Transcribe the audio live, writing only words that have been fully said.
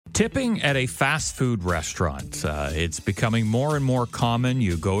Tipping at a fast food restaurant. It's becoming more and more common.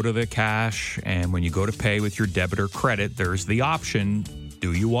 You go to the cash, and when you go to pay with your debit or credit, there's the option,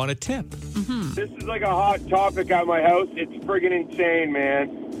 do you want to tip? Mm-hmm. This is like a hot topic at my house. It's friggin' insane,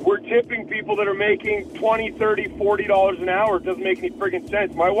 man. We're tipping people that are making $20, $30, $40 an hour. It doesn't make any friggin'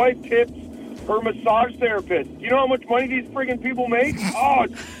 sense. My wife tips her massage therapist. You know how much money these friggin' people make? Oh,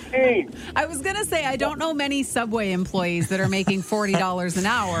 it's insane. I was going to say, I don't know many Subway employees that are making $40 an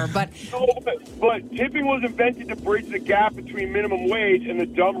hour, but... No, but tipping was invented to bridge the gap between minimum wage, and the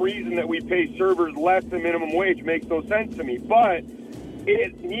dumb reason that we pay servers less than minimum wage makes no sense to me. But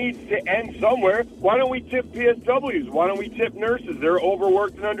it needs to end somewhere. Why don't we tip PSWs? Why don't we tip nurses? They're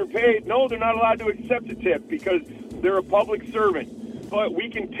overworked and underpaid. No, they're not allowed to accept a tip because they're a public servant. But we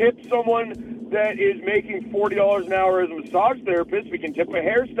can tip someone that is making $40 an hour as a massage therapist. We can tip a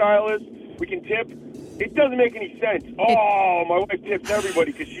hairstylist. We can tip... It doesn't make any sense. Oh, my wife tips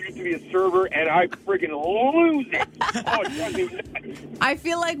everybody because she used to be a server, and I friggin' lose it. Oh, it drives me nuts. I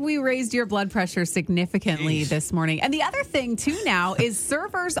feel like we raised your blood pressure significantly this morning. And the other thing, too, now is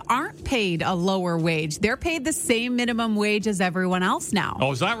servers aren't paid a lower wage. They're paid the same minimum wage as everyone else now.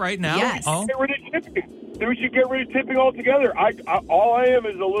 Oh, is that right now? Yes. Oh. Get rid of tipping. Then we should get rid of tipping altogether. All I am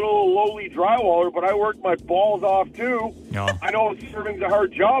is a little lowly drywaller, but I work my balls off, too. No. I know serving's a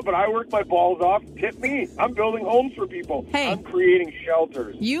hard job, but I work my balls off. Tip me. I'm building homes for people. Hey. I'm creating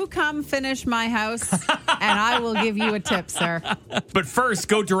shelters. You come finish my house, and I will give you a tip, sir. But first,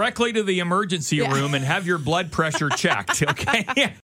 go directly to the emergency room and have your blood pressure checked, okay?